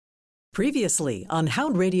Previously on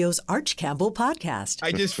Hound Radio's Arch Campbell podcast.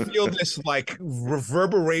 I just feel this like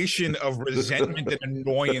reverberation of resentment and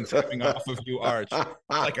annoyance coming off of you, Arch,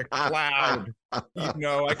 like a cloud. You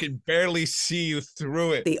know, I can barely see you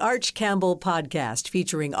through it. The Arch Campbell podcast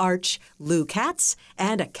featuring Arch, Lou Katz,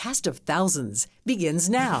 and a cast of thousands begins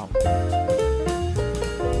now.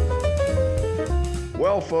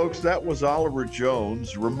 Well, folks, that was Oliver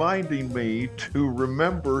Jones reminding me to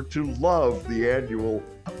remember to love the annual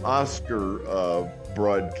Oscar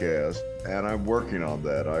broadcast, and I'm working on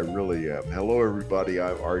that. I really am. Hello, everybody.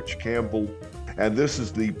 I'm Arch Campbell, and this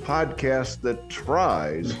is the podcast that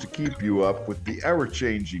tries to keep you up with the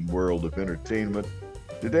ever-changing world of entertainment.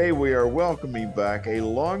 Today, we are welcoming back a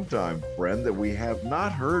longtime friend that we have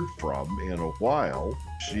not heard from in a while.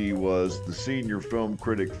 She was the senior film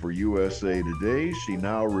critic for USA Today. She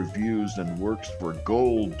now reviews and works for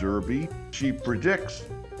Gold Derby. She predicts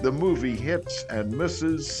the movie hits and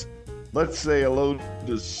misses. Let's say hello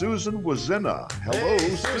to Susan Wazina. Hello, hey,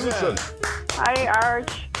 Susan. Hi,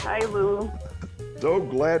 Arch. Hi, Lou. So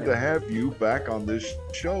glad to have you back on this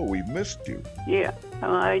show. We missed you. Yeah,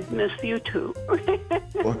 I miss you too.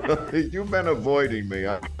 You've been avoiding me,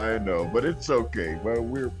 I know, but it's okay. Well,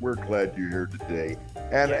 we're glad you're here today.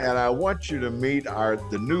 And I want you to meet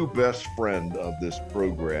the new best friend of this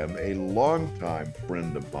program, a longtime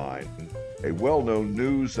friend of mine, a well-known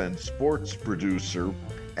news and sports producer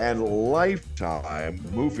and lifetime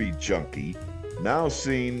movie junkie, now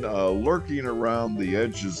seen lurking around the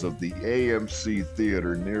edges of the AMC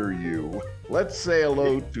theater near you. Let's say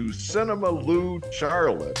hello to Cinema Lou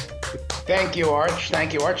Charlotte. Thank you, Arch.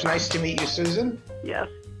 Thank you, Arch. Nice to meet you, Susan. Yes,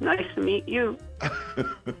 nice to meet you.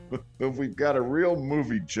 We've got a real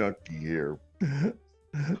movie junkie here.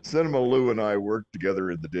 Cinema Lou and I worked together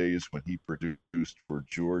in the days when he produced for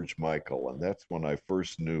George Michael, and that's when I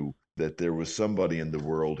first knew that there was somebody in the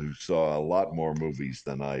world who saw a lot more movies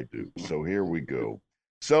than I do. So here we go.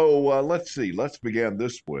 So let's see. Let's begin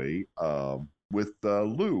this way with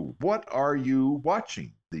Lou. What are you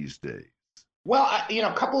watching these days? Well,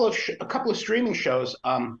 a couple of streaming shows.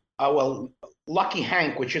 Lucky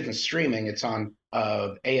Hank, which isn't streaming, it's on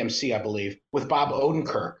AMC, I believe, with Bob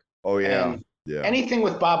Odenkirk. Oh yeah, and yeah. Anything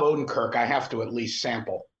with Bob Odenkirk, I have to at least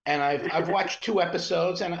sample. And I've watched 2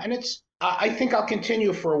 episodes, and it's. I think I'll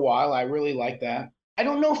continue for a while. I really like that. I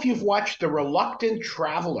don't know if you've watched The Reluctant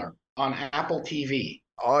Traveler on Apple TV.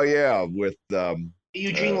 Oh yeah, with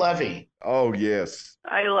Eugene Levy. Oh yes.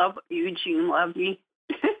 I love Eugene Levy.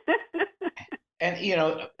 And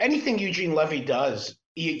anything Eugene Levy does,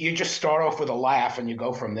 you just start off with a laugh and you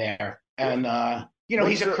go from there. And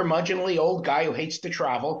he's a curmudgeonly old guy who hates to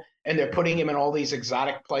travel, and they're putting him in all these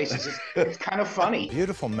exotic places. It's kind of funny.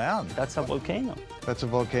 Beautiful mountain. That's a volcano. That's a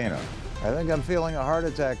volcano. I think I'm feeling a heart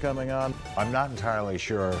attack coming on. I'm not entirely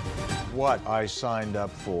sure what I signed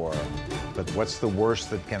up for, but what's the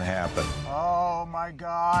worst that can happen? Oh my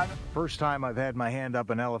God. First time I've had my hand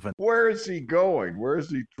up an elephant. Where is he going? Where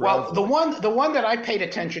is he traveling? Well, the one that I paid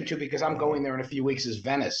attention to, because I'm going there in a few weeks, is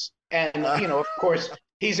Venice. And, of course,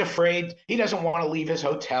 he's afraid. He doesn't want to leave his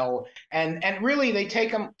hotel. And really, they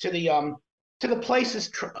take him to the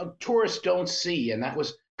places tourists don't see. And that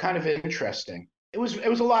was kind of interesting. It was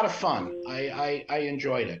a lot of fun. I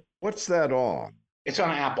enjoyed it. What's that on? It's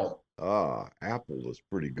on Apple. Apple is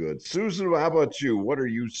pretty good. Susan, how about you? What are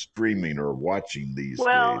you streaming or watching these days?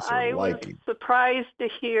 Well, I was surprised to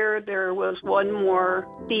hear there was one more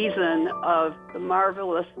season of The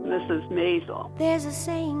Marvelous Mrs. Maisel. There's a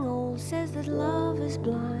saying old says that love is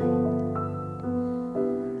blind.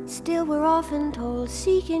 Still we're often told,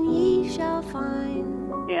 seek and ye shall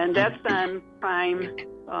find. And that's on Prime.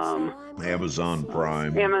 Amazon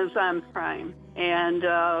Prime. And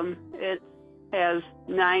it has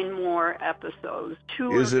 9 more episodes.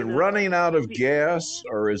 Is it running out of gas,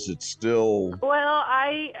 or is it still? Well,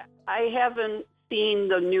 I haven't seen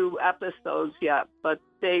the new episodes yet, but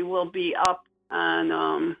they will be up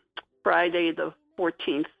on Friday the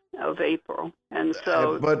 14th of April. And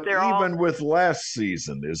so but even with last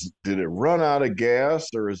season, did it run out of gas,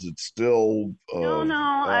 or is it still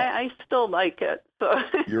I still like it. So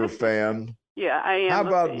you're a fan? Yeah, I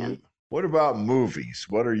am. What about movies?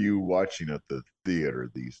 What are you watching at the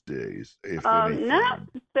theater these days, if anything? Not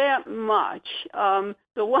that much. The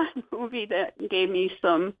one movie that gave me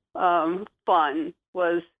some fun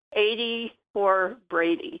was 80 for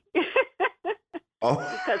Brady.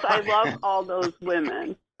 Because I love all those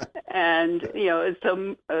women. And, it's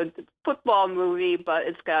a football movie, but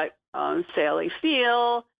it's got Sally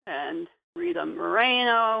Field and Rita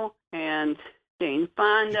Moreno and Jane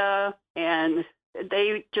Fonda, and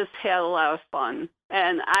they just had a lot of fun.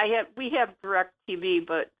 And we have DirecTV,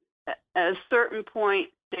 but at a certain point,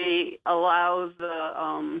 they allow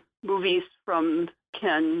the movies from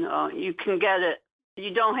you can get it.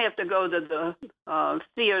 You don't have to go to the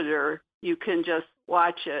theater. You can just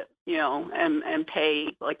watch it, and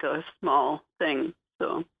pay like a small thing.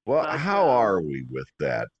 So. Well, But, how are we with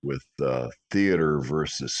that, with theater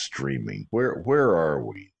versus streaming? Where are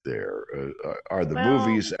we there? Are the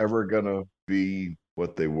movies ever going to be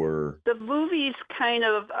what they were? The movies kind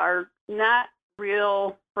of are not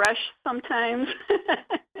real fresh sometimes.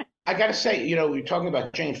 I got to say, you're talking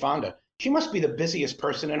about Jane Fonda. She must be the busiest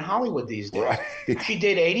person in Hollywood these days. Right. She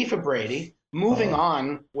did 80 for Brady, Moving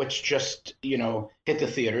On, which just, hit the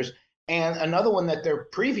theaters, and another one that they're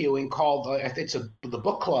previewing called, I think it's the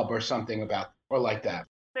Book Club or something or like that.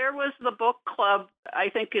 There was the Book Club. I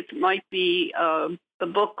think it might be the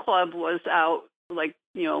Book Club was out like,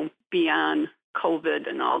 beyond COVID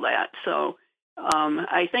and all that. So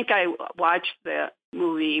I think I watched that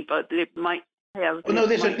movie, but it might have. Oh, no,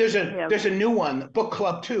 there's a new one, Book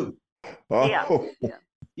Club 2. Oh.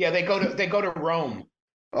 Yeah, they go to Rome.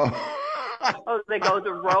 Oh. Oh, they go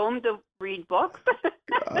to Rome to read books?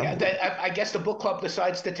 Yeah, I guess the book club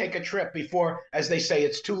decides to take a trip before, as they say,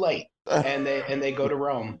 it's too late, and they go to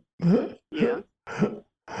Rome. Yeah.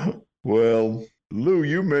 Well, Lou,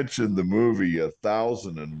 you mentioned the movie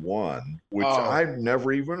 1001, which I've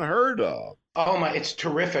never even heard of. Oh my, it's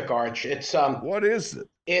terrific, Arch. It's what is it?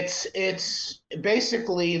 It's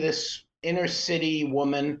basically this inner city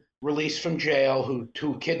woman released from jail who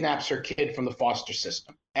kidnaps her kid from the foster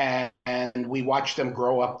system. And we watch them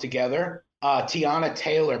grow up together. Tiana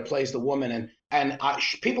Taylor plays the woman, and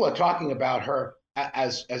people are talking about her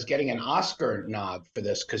as getting an Oscar nod for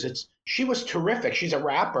this because she was terrific. She's a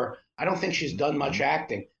rapper. I don't think she's done much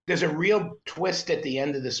acting. There's a real twist at the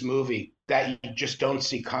end of this movie that you just don't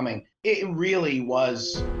see coming. It really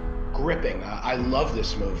was gripping. I love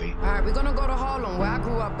this movie. All right, we're gonna go to Harlem, where I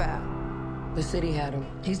grew up at. The city had him.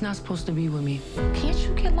 He's not supposed to be with me. Can't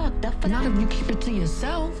you get locked up for Not that? if you keep it to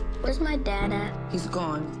yourself. Where's my dad at? He's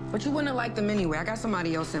gone. But you wouldn't have liked him anyway. I got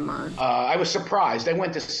somebody else in mind. I was surprised. I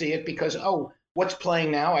went to see it because, what's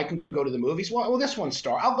playing now? I can go to the movies. Well, this one's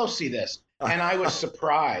star. I'll go see this. And I was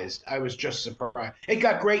surprised. I was just surprised. It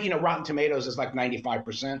got great. Rotten Tomatoes is like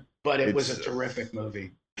 95%, but it was a terrific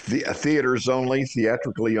movie. Theaters only,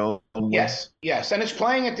 theatrically only. Yes. And it's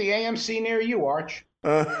playing at the AMC near you, Arch.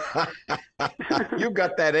 You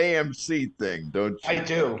got that AMC thing, don't you? I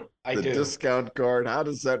do. The discount card. How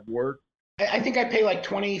does that work? I think I pay like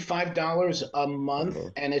 $25 a month,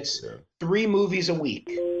 and it's 3 movies a week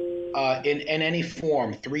in any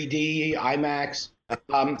form, 3D, IMAX.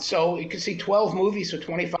 So you can see 12 movies for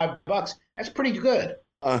 $25. That's pretty good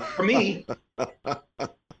for me.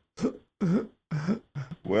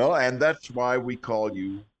 Well, and that's why we call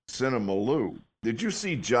you Cinema Lou. Did you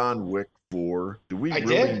see John Wick 4? Do we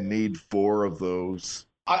really need 4 of those?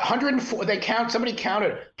 104. Somebody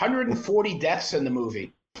counted 140 deaths in the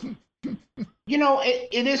movie.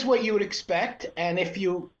 It is what you would expect, and if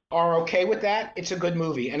you are okay with that, it's a good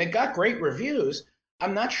movie, and it got great reviews.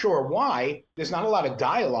 I'm not sure why. There's not a lot of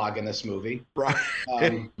dialogue in this movie, right?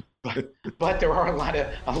 But there are a lot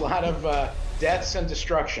of deaths and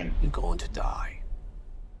destruction. You're going to die.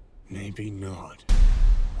 Maybe not.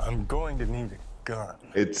 I'm going to need a gun.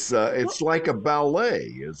 It's like a ballet,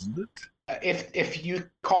 isn't it? If you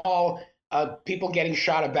call people getting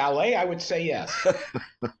shot a ballet, I would say yes.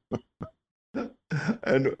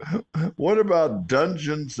 And what about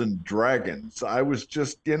Dungeons and Dragons? I was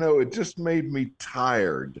just, it just made me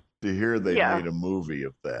tired to hear they made a movie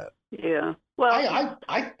of that. Yeah. Well,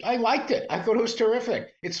 I liked it. I thought it was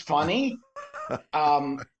terrific. It's funny.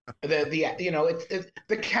 The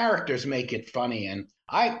characters make it funny, and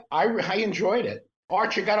I enjoyed it.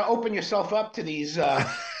 Arch, you got to open yourself up to these.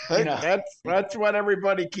 That's what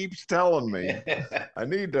everybody keeps telling me. I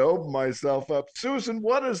need to open myself up. Susan,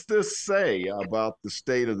 what does this say about the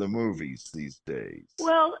state of the movies these days?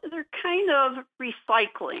 Well, they're kind of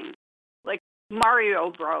recycling, like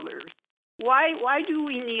Mario Brothers. Why do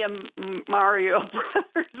we need a Mario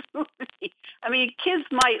Brothers movie? I mean, kids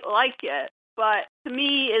might like it, but to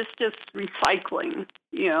me, it's just recycling,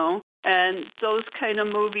 And those kind of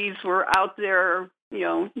movies were out there,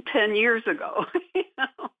 10 years ago.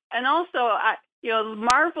 And also, the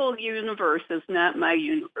Marvel universe is not my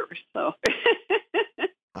universe, so.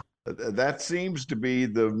 That seems to be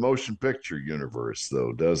the motion picture universe,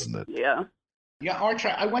 though, doesn't it? Yeah. Yeah, Arch,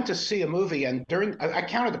 I went to see a movie, and I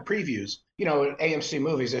counted the previews. At AMC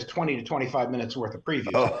movies, there's 20 to 25 minutes worth of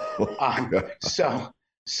previews.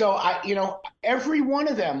 So I, every one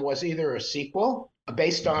of them was either a sequel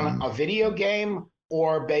based on a video game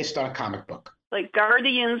or based on a comic book. like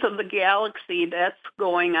Guardians of the Galaxy, that's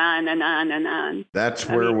going on and on and on. That's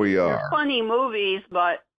where we they're are. Funny movies,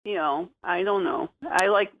 but, I don't know. I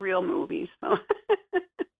like real movies. So.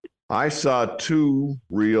 I saw 2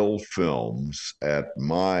 real films at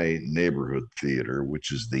my neighborhood theater,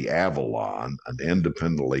 which is the Avalon, an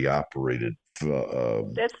independently operated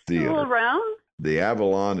That's theater. still around? The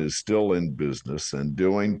Avalon is still in business and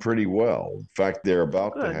doing pretty well. In fact, they're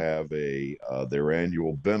about to have their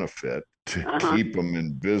annual benefit to keep them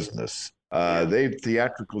in business. They've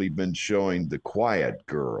theatrically been showing The Quiet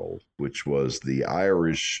Girl, which was the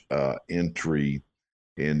Irish entry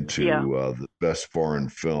into the best foreign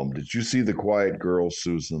film. Did you see The Quiet Girl,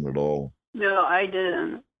 Susan, at all? No, I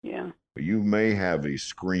didn't. Yeah. You may have a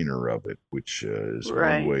screener of it, which is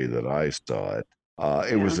one way that I saw it.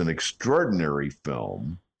 It was an extraordinary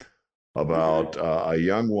film about a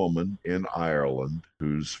young woman in Ireland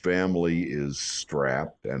whose family is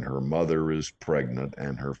strapped and her mother is pregnant,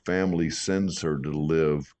 and her family sends her to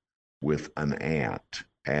live with an aunt.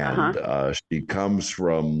 And she comes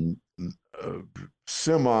from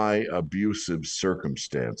semi-abusive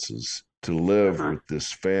circumstances to live with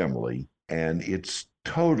this family, and it's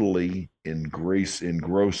totally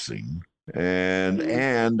engrossing.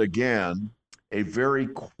 And again, a very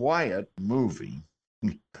quiet movie,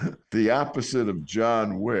 the opposite of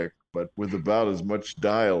John Wick, but with about as much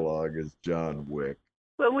dialogue as John Wick.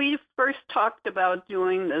 Well, we first talked about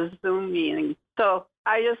doing the Zoom meeting, so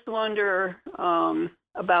I just wonder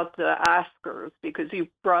about the Oscars, because you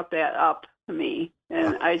brought that up to me,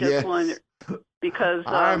 and I just wonder, because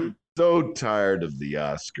I'm so tired of the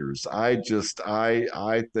Oscars.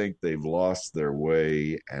 I think they've lost their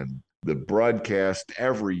way, and the broadcast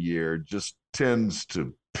every year just tends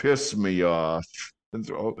to piss me off.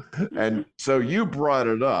 And so you brought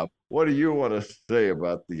it up. What do you want to say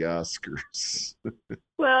about the Oscars?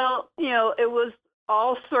 Well, it was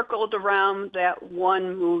all circled around that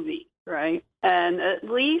one movie, right? And at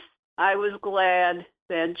least I was glad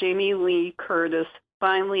that Jamie Lee Curtis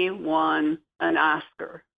finally won an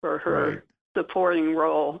Oscar for her supporting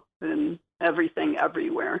role in Everything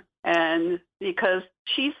Everywhere. And because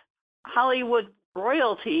she's Hollywood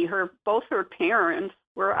royalty, both her parents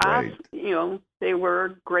were they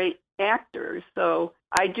were great actors. So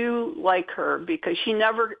I do like her because she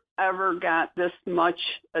never ever got this much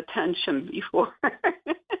attention before.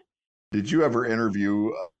 Did you ever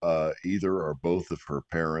interview either or both of her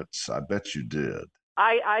parents? I bet you did.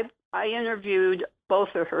 I interviewed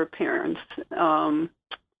both of her parents.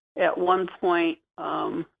 At one point,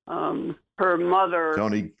 her mother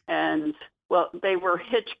Tony and they were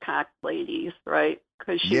Hitchcock ladies, right?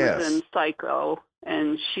 Because she was in Psycho,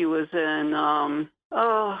 and she was in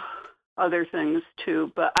other things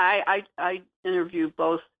too. But I interviewed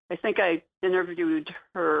both. I think I interviewed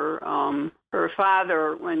her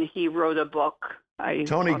father when he wrote a book.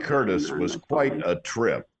 Tony Curtis was quite a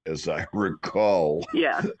trip, as I recall.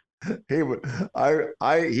 Yeah.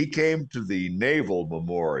 He came to the Naval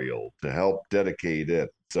Memorial to help dedicate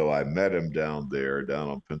it. So I met him down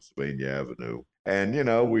on Pennsylvania Avenue. And,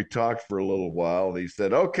 we talked for a little while, and he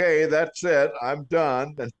said, "Okay, that's it. I'm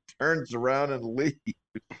done," and turns around and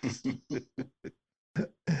leaves.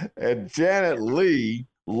 And Janet Leigh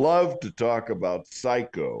loved to talk about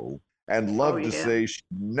Psycho and loved to say she'd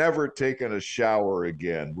never taken a shower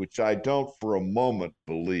again, which I don't for a moment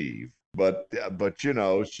believe. But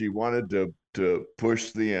she wanted to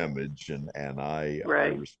push the image, and I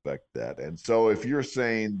respect that. And so if you're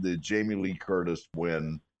saying the Jamie Lee Curtis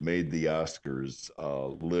win made the Oscars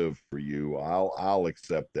live for you, I'll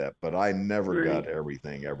accept that. But I never got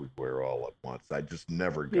Everything Everywhere all at once. I just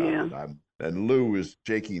never got it. And Lou is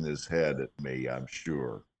shaking his head at me, I'm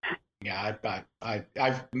sure. Yeah,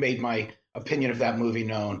 I've made my opinion of that movie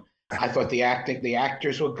known. I thought the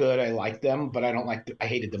actors were good. I liked them, but I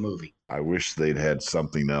hated the movie. I wish they'd had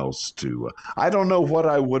something else to. I don't know what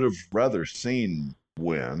I would have rather seen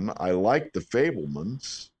win. I like The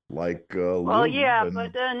Fabelmans, like. Well,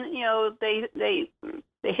 but then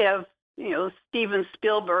they have Steven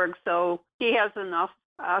Spielberg, so he has enough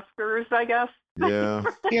Oscars, I guess. Yeah,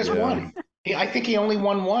 he has one. I think he only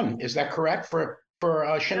won one. Is that correct for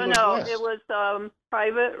Schindler's List? No, it was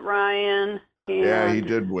Private Ryan. Yeah, he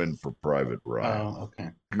did win for Private Ryan. Oh,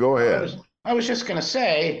 okay. Go ahead. I was just going to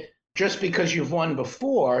say, just because you've won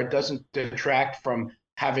before doesn't detract from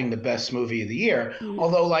having the best movie of the year. Mm-hmm.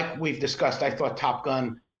 Although, like we've discussed, I thought Top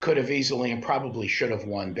Gun could have easily and probably should have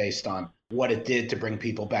won based on what it did to bring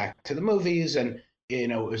people back to the movies. And, it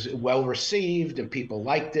was well received and people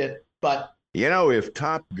liked it. But, if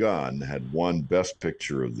Top Gun had won Best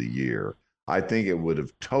Picture of the Year, I think it would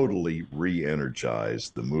have totally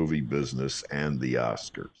re-energized the movie business and the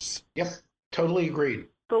Oscars. Yep, totally agreed.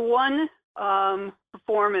 The one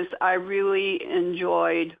performance I really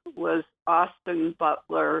enjoyed was Austin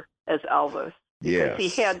Butler as Elvis. Because he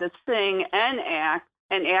had to sing and act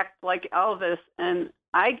like Elvis, and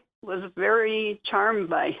I was very charmed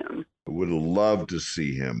by him. I would have loved to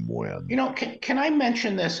see him win. You know, can I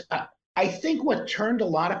mention this? I think what turned a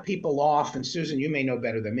lot of people off, and Susan, you may know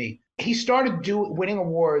better than me, he started winning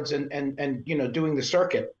awards and you know, doing the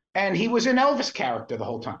circuit. And he was an Elvis character the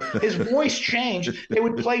whole time. His voice changed. They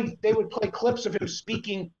would play clips of him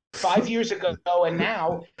speaking 5 years ago, and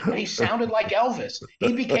now he sounded like Elvis.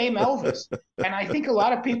 He became Elvis. And I think a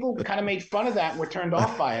lot of people kind of made fun of that and were turned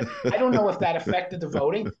off by it. I don't know if that affected the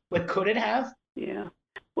voting, but could it have? Yeah.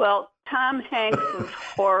 Well, Tom Hanks was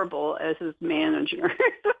horrible as his manager.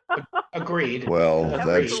 Agreed. Well, that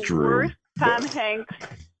that's was the true. Worst Tom Hanks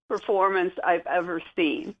performance I've ever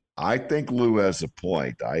seen. I think Lou has a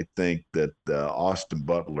point. I think that Austin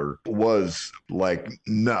Butler was like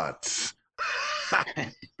nuts.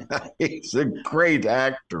 He's a great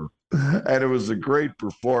actor, and it was a great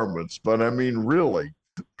performance. But I mean, really,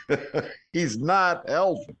 he's not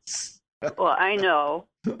Elvis. Well, I know,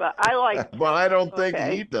 but I like. But I don't think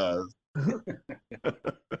he does.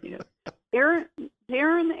 Yeah. Darren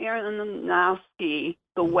Aronofsky,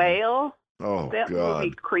 The Whale. Oh, that God.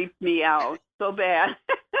 movie creeped me out so bad.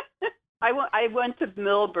 I went to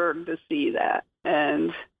Millburg to see that,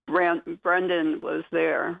 and Brendan was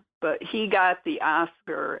there, but he got the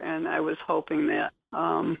Oscar, and I was hoping that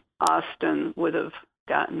Austin would have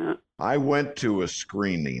gotten it. I went to a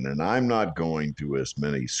screening, and I'm not going to as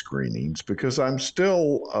many screenings because I'm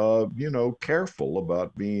still, careful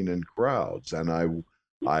about being in crowds. And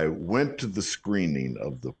I went to the screening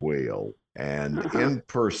of The Whale, and in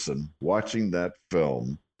person, watching that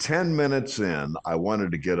film, 10 minutes in, I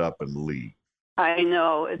wanted to get up and leave. I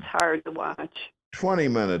know, it's hard to watch. 20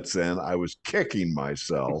 minutes in, I was kicking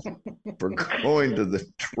myself for going to the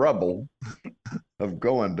trouble of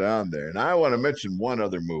going down there. And I want to mention one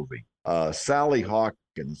other movie. Sally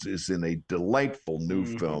Hawkins is in a delightful new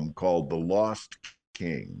film called The Lost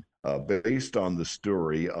King, based on the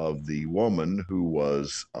story of the woman who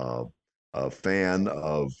was a fan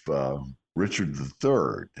of Richard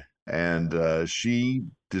III. And she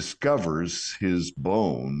discovers his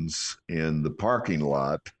bones in the parking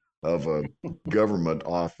lot of a government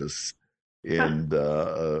office in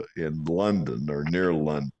London or near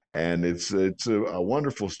London. And it's a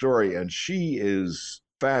wonderful story. And she is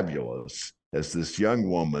fabulous as this young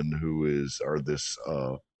woman this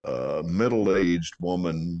middle-aged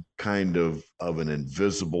woman, kind of an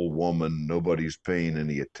invisible woman. Nobody's paying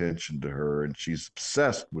any attention to her. And she's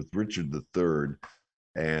obsessed with Richard III.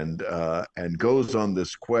 And goes on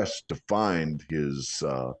this quest to find his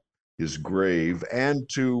grave and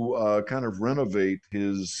to kind of renovate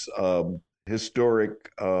his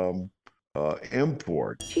historic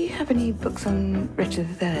import. Do you have any books on Richard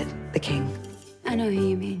III, the king? I know who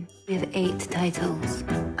you mean. We have 8 titles.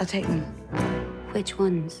 I'll take them. Which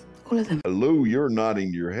ones? All of them. Lou, you're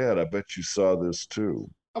nodding your head. I bet you saw this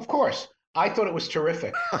too. Of course. I thought it was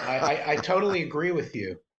terrific. I totally agree with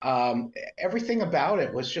you. Everything about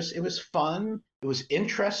it was it was fun. It was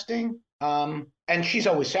interesting. And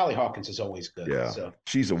Sally Hawkins is always good. Yeah, so.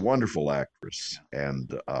 She's a wonderful actress. And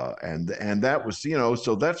that was,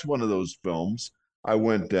 so that's one of those films. I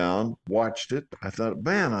went down, watched it. I thought,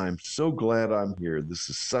 man, I'm so glad I'm here. This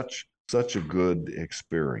is such a good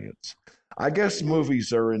experience. I guess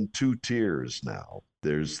movies are in 2 tiers now.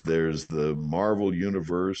 There's the Marvel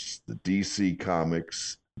Universe, the DC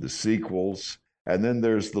Comics, the sequels, and then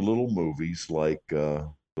there's the little movies like The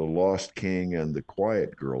Lost King and The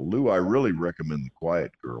Quiet Girl. Lou, I really recommend The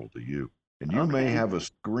Quiet Girl to you. And you may have a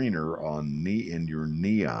screener in your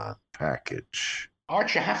Neon package.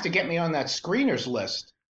 Arch, you have to get me on that screeners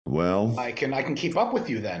list. Well, I can keep up with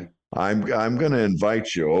you then. I'm going to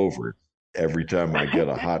invite you over every time I get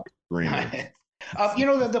a hot screener.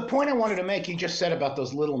 The point I wanted to make, you just said about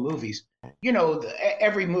those little movies.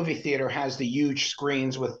 Every movie theater has the huge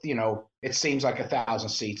screens with, it seems like 1,000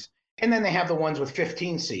 seats. And then they have the ones with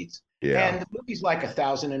 15 seats. Yeah. And the movies like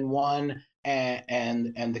 1001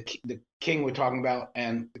 and the King we're talking about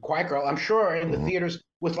and The Quiet Girl, I'm sure are in the theaters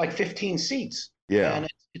with like 15 seats. Yeah. And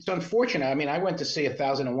it's unfortunate. I mean, I went to see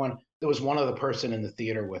 1001. There was one other person in the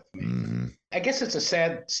theater with me. Mm-hmm. I guess it's a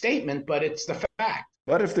sad statement, but it's the fact.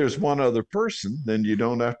 But if there's one other person, then you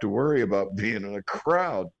don't have to worry about being in a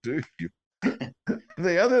crowd, do you?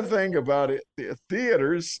 The other thing about it, the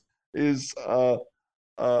theaters is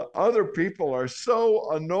other people are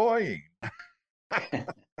so annoying.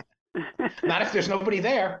 Not if there's nobody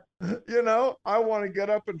there. You know, I want to get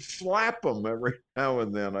up and slap them every now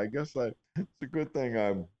and then. I guess it's a good thing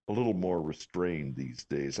I'm a little more restrained these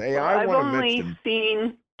days. Hey, Well, I I've want to only mention.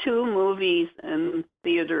 seen 2 movies in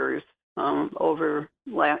theaters over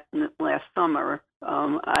last summer.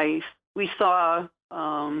 We saw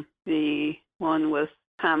the one with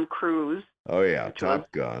Tom Cruise. Oh yeah,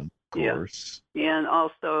 Top Gun, of course. Yeah. And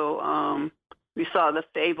also we saw The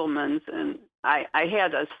Fabelmans, and I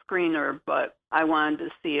had a screener, but I wanted to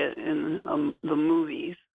see it in the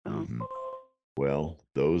movies. So. Mm-hmm. Well,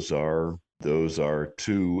 those are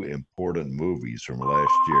 2 important movies from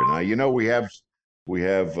last year. Now, you know, we have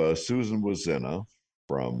Susan Wozena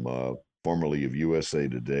from formerly of USA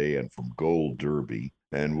Today and from Gold Derby,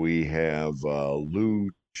 and we have Lou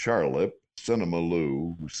Charlip, Cinema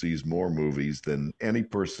Lou, who sees more movies than any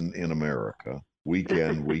person in America, week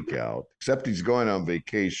in, week out, except he's going on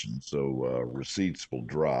vacation, so receipts will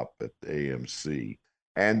drop at AMC.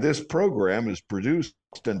 And this program is produced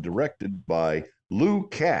and directed by Lou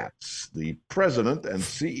Katz, the president and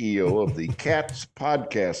CEO of the Katz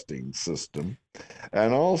podcasting system,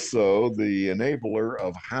 and also the enabler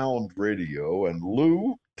of Hound Radio. And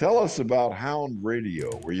Lou, tell us about Hound Radio,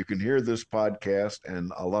 where you can hear this podcast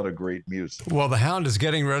and a lot of great music. Well, the Hound is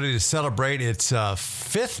getting ready to celebrate its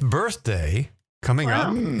 5th birthday coming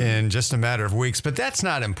up in just a matter of weeks, but that's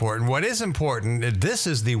not important. What is important, this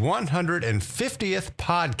is the 150th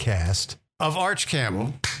podcast of Arch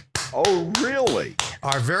Campbell. Oh, really?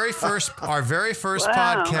 Our very first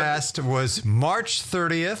podcast was March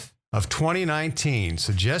 30th of 2019,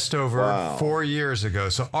 so just over 4 years ago.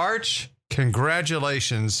 So Arch,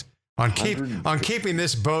 congratulations on keeping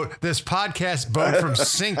this podcast boat from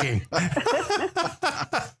sinking.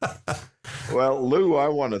 Well, Lou, I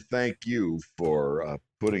want to thank you for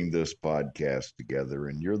putting this podcast together,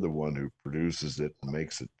 and you're the one who produces it and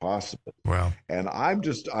makes it possible. Well, and I'm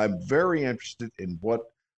very interested in what,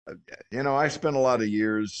 I spent a lot of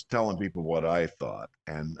years telling people what I thought,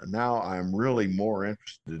 and now I'm really more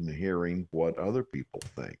interested in hearing what other people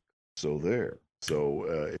think. So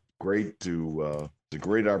it's great to, it's a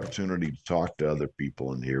great opportunity to talk to other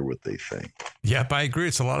people and hear what they think. Yep, I agree.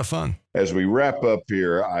 It's a lot of fun. As we wrap up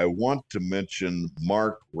here, I want to mention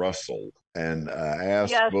Mark Russell and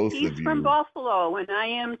ask both of you. Yes, he's from Buffalo, and I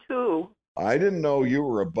am too. I didn't know you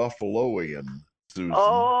were a Buffaloian, Susan.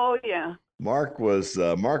 Oh, yeah. Mark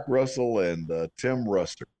Russell and Tim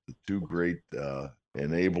Ruster, the 2 great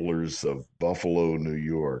enablers of Buffalo, New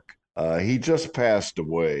York. He just passed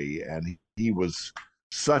away, and he was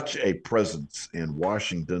such a presence in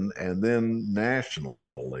Washington and then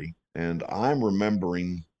nationally. And I'm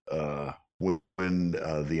remembering when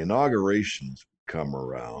the inaugurations come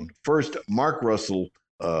around. First, Mark Russell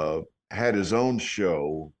had his own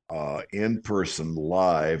show in person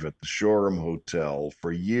live at the Shoreham Hotel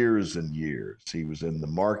for years and years. He was in the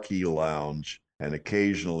Marquee Lounge and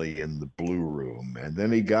occasionally in the Blue Room. And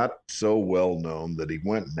then he got so well known that he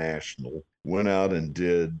went national, went out and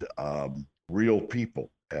did Real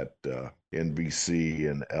People at NBC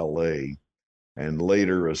in LA, and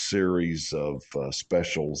later a series of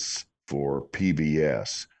specials for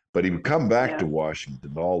PBS. But he would come back to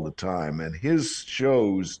Washington all the time, and his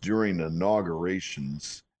shows during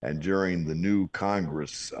inaugurations and during the new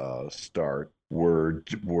Congress start were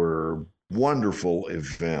wonderful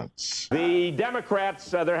events. The Democrats,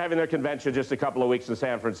 they're having their convention just a couple of weeks in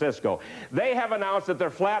San Francisco. They have announced that their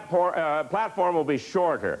platform will be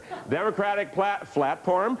shorter. Democratic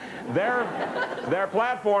platform, their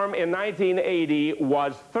platform in 1980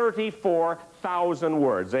 was 34,000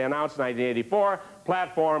 words. They announced in 1984,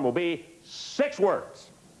 platform will be 6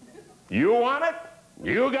 words. You want it?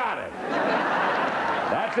 You got it.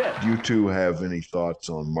 That's it. Do you 2 have any thoughts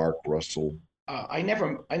on Mark Russell? I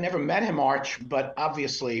never met him, Arch, but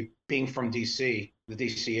obviously being from D.C., the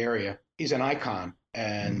D.C. area, he's an icon,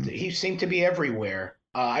 and he seemed to be everywhere.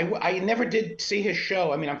 I never did see his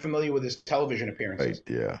show. I mean, I'm familiar with his television appearances,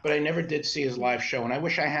 but I never did see his live show, and I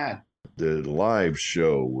wish I had. The live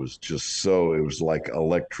show was just it was like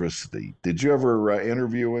electricity. Did you ever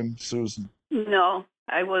interview him, Susan? No,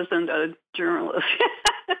 I wasn't a journalist.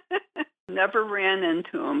 Never ran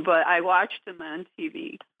into him, but I watched him on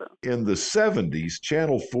TV. So. In the 70s,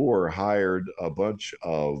 Channel 4 hired a bunch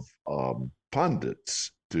of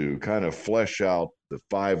pundits to kind of flesh out the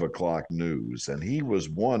 5 o'clock news, and he was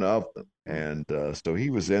one of them. And so he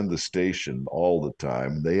was in the station all the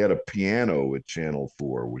time. They had a piano at Channel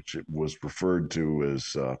 4, which was referred to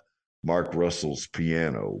as Mark Russell's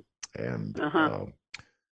piano. And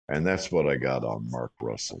that's what I got on Mark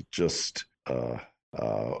Russell. Just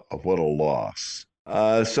what a loss.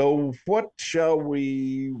 So what shall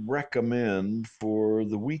we recommend for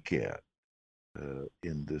the weekend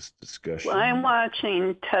in this discussion? Well, I'm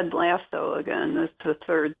watching Ted Lasso again. It's the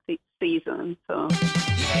third season, so.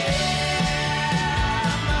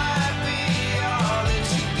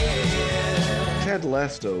 Ted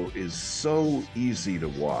Lasso is so easy to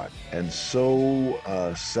watch and so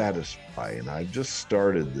satisfying. I just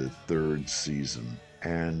started the third season,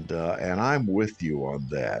 and I'm with you on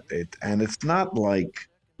that. It's not like,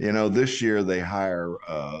 this year they hire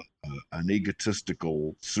an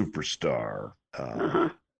egotistical superstar,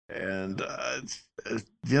 and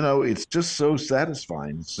it's just so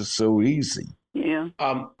satisfying. It's just so easy. Yeah.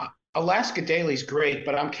 Alaska Daily's great,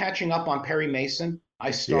 but I'm catching up on Perry Mason.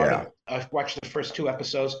 I watched the first 2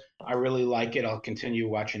 episodes. I really like it. I'll continue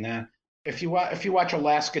watching that. If you watch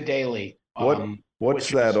Alaska Daily, what's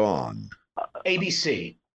that on?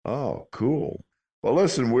 ABC. Oh, cool. Well,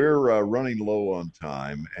 listen, we're running low on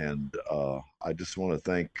time, and I just want to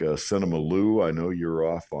thank Cinema Lou. I know you're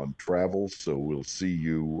off on travel, so we'll see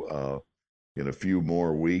you in a few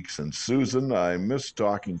more weeks. And Susan, I miss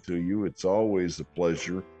talking to you. It's always a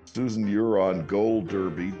pleasure. Susan, you're on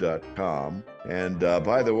goldderby.com. And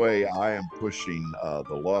by the way, I am pushing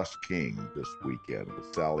The Lost King this weekend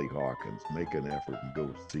with Sally Hawkins. Make an effort and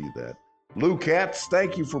go see that. Lou Katz,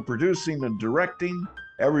 thank you for producing and directing.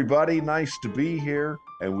 Everybody, nice to be here,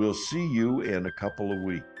 and we'll see you in a couple of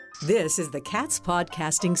weeks. This is the Katz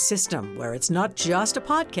Podcasting System, where it's not just a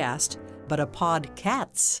podcast, but a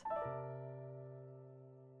podcats.